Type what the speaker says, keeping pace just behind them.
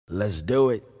Let's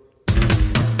do it.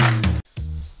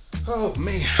 Oh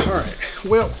man, all right.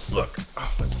 Well, look,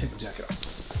 let me take the jacket off.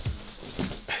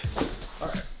 All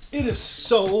right, it is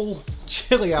so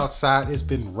chilly outside. It's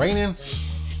been raining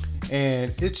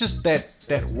and it's just that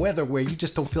weather where you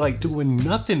just don't feel like doing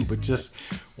nothing but just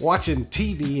watching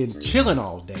TV and chilling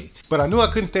all day. But I knew I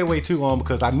couldn't stay away too long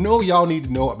because I know y'all need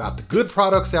to know about the good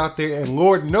products out there, and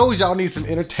Lord knows y'all need some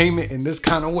entertainment in this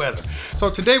kind of weather. So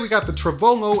today we got the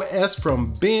TreVolo S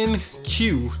from BenQ.com.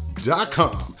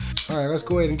 All right, let's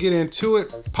go ahead and get into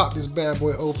it. Pop this bad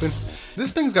boy open.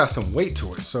 This thing's got some weight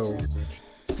to it, so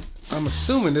I'm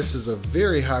assuming this is a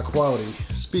very high quality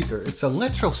speaker. It's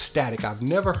electrostatic. I've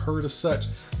never heard of such.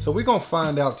 So we're gonna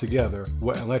find out together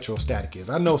what electrostatic is.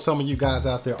 I know some of you guys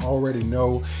out there already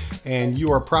know, and you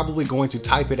are probably going to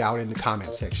type it out in the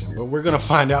comment section, but we're gonna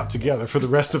find out together for the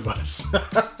rest of us.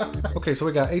 Okay, so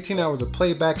we got 18 hours of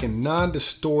playback and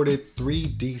non-distorted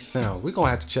 3D sound. We're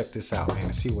gonna have to check this out, man,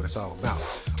 and see what it's all about.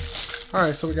 All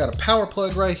right, so we got a power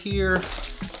plug right here,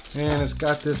 and it's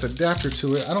got this adapter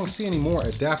to it. I don't see any more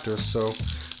adapters, so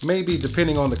maybe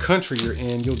depending on the country you're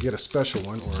in, you'll get a special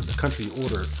one, or the country you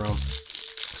order it from.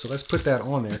 So let's put that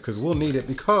on there because we'll need it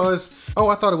because, oh,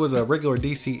 I thought it was a regular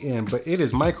DC in, but it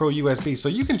is micro USB. So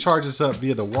you can charge this up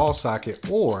via the wall socket,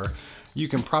 or you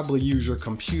can probably use your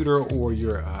computer or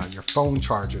your phone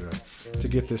charger to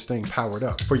get this thing powered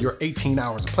up for your 18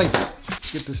 hours of playback.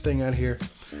 Get this thing out here.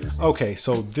 Okay,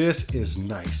 so this is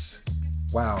nice.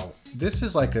 Wow, this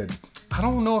is like I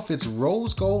don't know if it's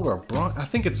rose gold or bronze. I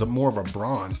think it's more of a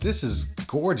bronze. This is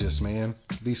gorgeous, man.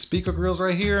 These speaker grills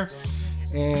right here,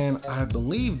 and I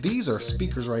believe these are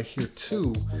speakers right here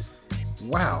too.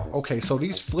 Wow, okay, so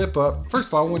these flip up. First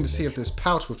of all, I wanted to see if this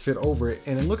pouch would fit over it,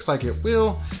 and it looks like it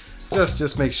will.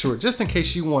 Just make sure, just in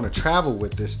case you want to travel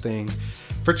with this thing.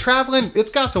 For traveling,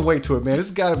 it's got some weight to it, man.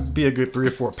 It's got to be a good 3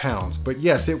 or 4 pounds. But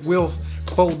yes, it will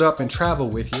fold up and travel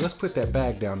with you. Let's put that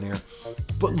bag down there.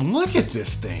 But look at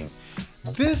this thing.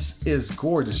 This is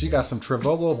gorgeous. You got some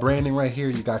TreVolo branding right here.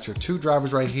 You got your 2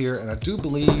 drivers right here. And I do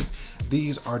believe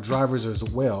these are drivers as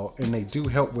well. And they do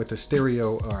help with the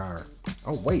stereo.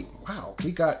 Oh, wait. Wow.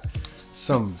 We got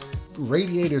some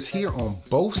radiators here on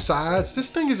both sides. This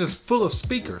thing is just full of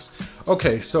speakers.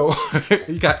 Okay, so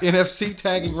you got NFC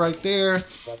tagging right there.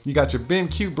 You got your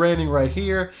BenQ branding right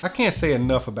here. I can't say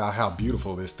enough about how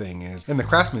beautiful this thing is and the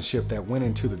craftsmanship that went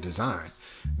into the design.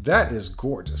 That is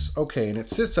gorgeous. Okay, and it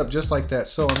sits up just like that.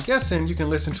 So I'm guessing you can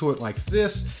listen to it like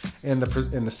this and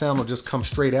the sound will just come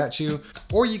straight at you.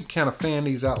 Or you can kind of fan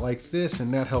these out like this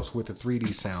and that helps with the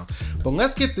 3D sound. But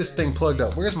let's get this thing plugged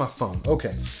up. Where's my phone?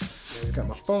 Okay, I got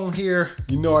my phone here.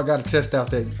 You know I got to test out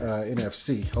that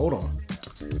NFC. Hold on.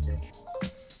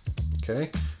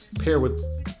 Okay, pair with.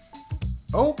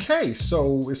 Okay,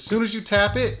 so as soon as you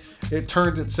tap it, it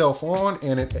turns itself on,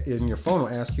 and your phone will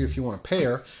ask you if you want to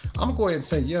pair. I'm gonna go ahead and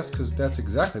say yes because that's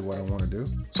exactly what I want to do.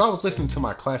 So I was listening to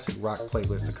my classic rock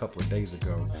playlist a couple of days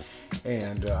ago,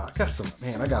 and I got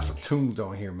some tunes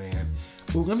on here, man.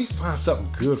 Ooh, let me find something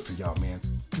good for y'all, man.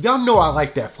 Y'all know I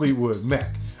like that Fleetwood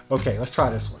Mac. Okay, let's try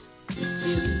this one.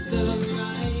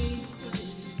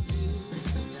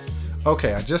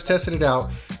 Okay, I just tested it out.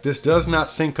 This does not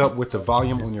sync up with the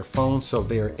volume on your phone, so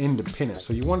they are independent.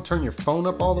 So you want to turn your phone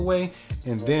up all the way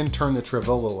and then turn the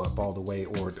TreVolo up all the way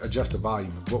or adjust the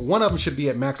volume. But one of them should be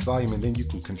at max volume and then you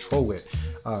can control it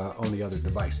on the other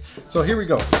device. So here we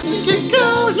go. You can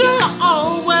go your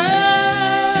own way.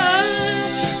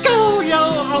 Go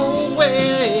your own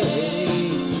way.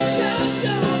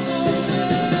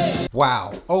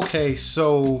 Wow, okay,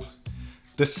 so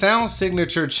the sound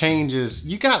signature changes.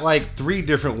 You got like 3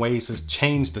 different ways to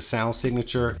change the sound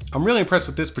signature. I'm really impressed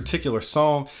with this particular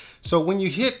song. So when you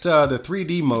hit the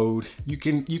 3D mode, you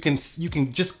can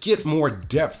just get more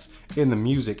depth in the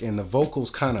music, and the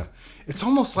vocals it's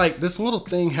almost like this little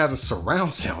thing has a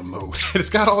surround sound mode. It's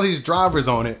got all these drivers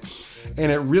on it,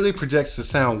 and it really projects the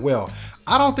sound well.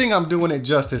 I don't think I'm doing it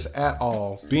justice at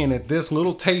all, being at this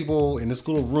little table in this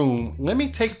little room. Let me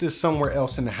take this somewhere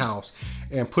else in the house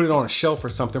and put it on a shelf or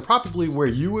something, probably where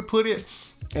you would put it,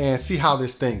 and see how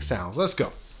this thing sounds. Let's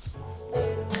go.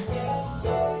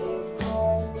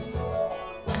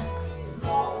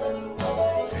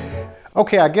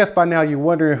 Okay, I guess by now you're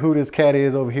wondering who this cat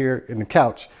is over here in the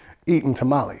couch eating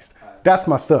tamales. That's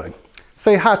my son.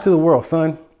 Say hi to the world,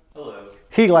 son. Hello.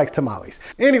 He likes tamales.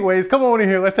 Anyways, come on in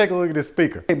here. Let's take a look at this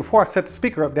speaker. Hey, before I set the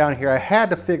speaker up down here, I had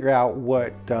to figure out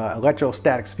what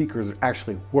electrostatic speakers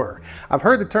actually were. I've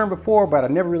heard the term before, but I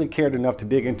never really cared enough to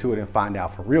dig into it and find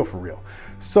out for real, for real.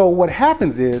 So what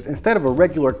happens is, instead of a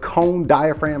regular cone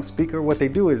diaphragm speaker, what they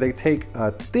do is they take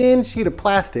a thin sheet of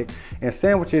plastic and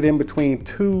sandwich it in between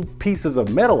two pieces of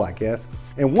metal, I guess.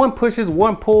 And one pushes,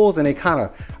 one pulls, and they kind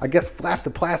of, I guess, flap the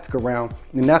plastic around,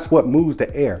 and that's what moves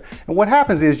the air. And what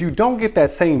happens is you don't get that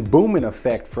same booming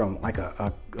effect from like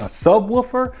a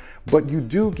subwoofer, but you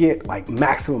do get like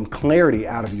maximum clarity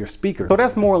out of your speaker. So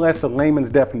that's more or less the layman's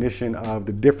definition of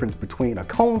the difference between a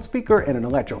cone speaker and an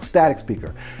electrostatic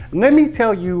speaker. Let me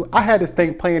tell you, I had this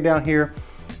thing playing down here.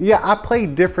 Yeah, I play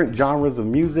different genres of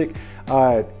music.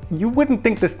 You wouldn't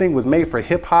think this thing was made for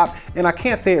hip hop, and I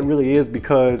can't say it really is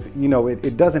because, you know,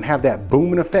 it doesn't have that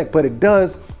booming effect, but it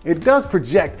does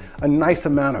project a nice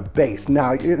amount of bass.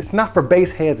 Now, it's not for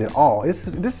bass heads at all. This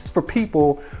is for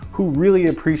people who really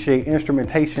appreciate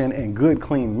instrumentation and good,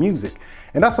 clean music.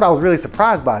 And that's what I was really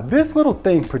surprised by. This little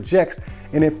thing projects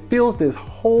and it fills this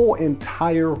whole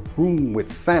entire room with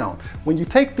sound. When you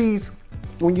take these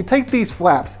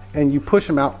flaps and you push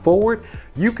them out forward,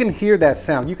 you can hear that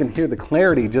sound. You can hear the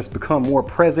clarity just become more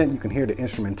present. You can hear the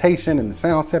instrumentation and the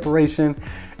sound separation.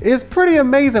 It's pretty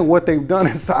amazing what they've done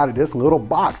inside of this little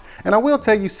box. And I will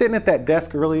tell you, sitting at that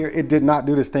desk earlier, it did not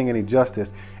do this thing any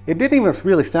justice. It didn't even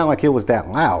really sound like it was that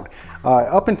loud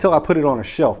up until I put it on a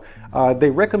shelf.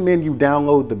 They recommend you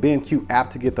download the B&Q app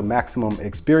to get the maximum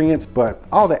experience, but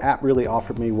all the app really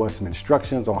offered me was some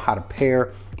instructions on how to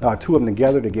pair two of them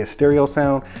together to get stereo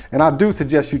sound, and I do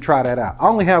suggest you try that out. I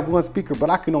only have one speaker,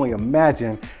 but I can only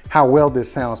imagine how well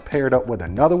this sounds paired up with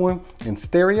another one in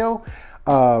stereo.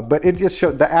 But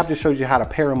the app just shows you how to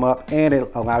pair them up, and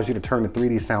it allows you to turn the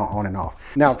 3D sound on and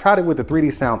off. Now, I've tried it with the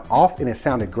 3D sound off and it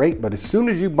sounded great, but as soon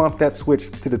as you bump that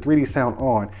switch to the 3D sound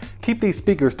on, keep these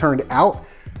speakers turned out,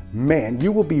 man,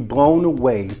 you will be blown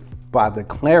away by the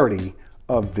clarity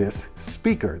of this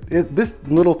speaker. This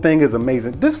little thing is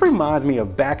amazing. This reminds me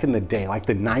of back in the day, like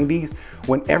the 90s,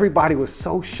 when everybody was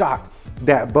so shocked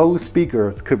that Bose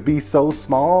speakers could be so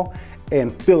small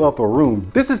and fill up a room.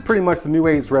 This is pretty much the new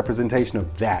age representation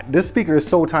of that. This speaker is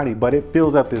so tiny, but it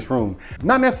fills up this room.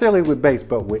 Not necessarily with bass,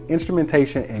 but with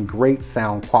instrumentation and great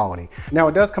sound quality. Now,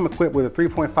 it does come equipped with a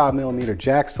 3.5mm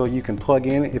jack, so you can plug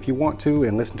in if you want to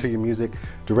and listen to your music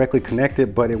directly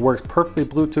connected, but it works perfectly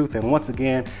Bluetooth. And once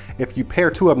again, if you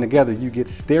pair two of them together, you get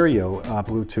stereo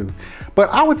Bluetooth. But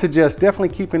I would suggest definitely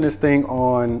keeping this thing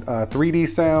on 3D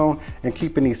sound and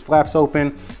keeping these flaps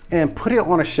open and put it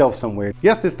on a shelf somewhere.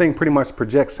 Yes, this thing pretty much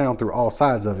projects sound through all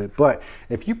sides of it, but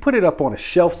if you put it up on a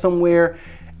shelf somewhere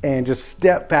and just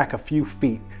step back a few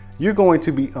feet, you're going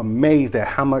to be amazed at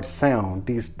how much sound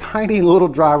these tiny little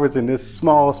drivers in this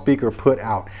small speaker put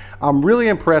out. I'm really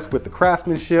impressed with the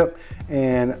craftsmanship,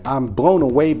 and I'm blown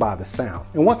away by the sound.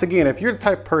 And once again, if you're the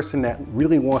type of person that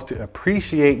really wants to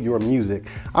appreciate your music,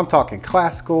 I'm talking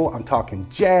classical, I'm talking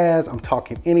jazz, I'm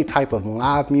talking any type of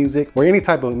live music or any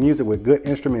type of music with good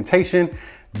instrumentation,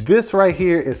 this right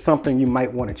here is something you might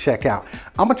want to check out.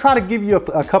 I'm gonna try to give you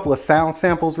a couple of sound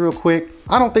samples real quick.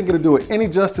 I don't think it'll do it any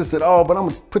justice at all, but I'm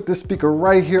gonna put this speaker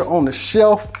right here on the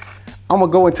shelf. I'm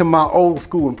gonna go into my old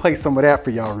school and play some of that for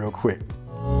y'all real quick.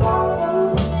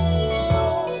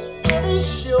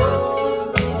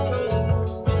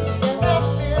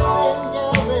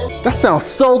 That sounds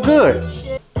so good.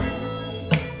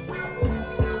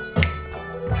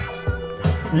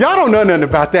 Y'all don't know nothing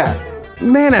about that.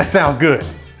 Man, that sounds good.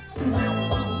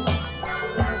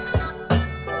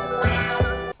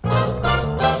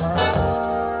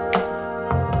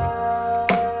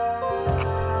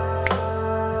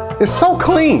 It's so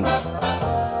clean.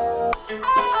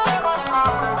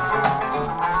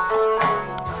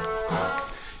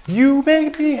 You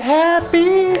make me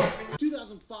happy.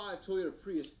 2005 Toyota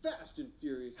Prius, fast and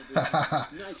furious.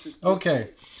 Okay,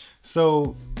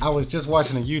 so I was just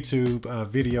watching a YouTube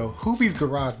video, Hoovie's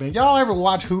Garage, man. Y'all ever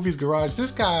watch Hoovie's Garage?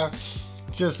 This guy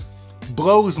just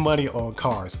blows money on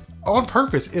cars on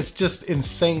purpose. It's just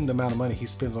insane the amount of money he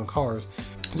spends on cars.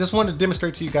 Just wanted to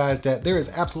demonstrate to you guys that there is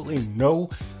absolutely no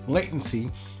latency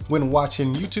when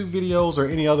watching YouTube videos or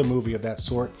any other movie of that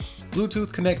sort. Bluetooth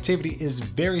connectivity is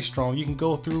very strong. You can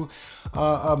go through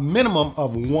a minimum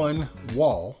of one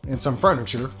wall and some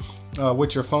furniture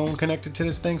with your phone connected to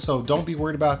this thing, so don't be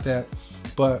worried about that.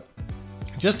 But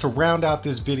just to round out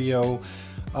this video,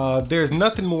 there's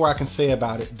nothing more I can say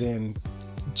about it than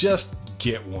just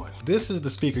get one. This is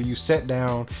the speaker you set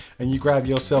down and you grab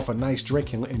yourself a nice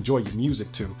drink and enjoy your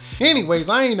music to. Anyways,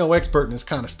 I ain't no expert in this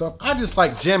kind of stuff. I just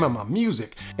like jamming my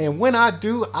music, and when I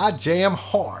do, I jam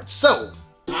hard. So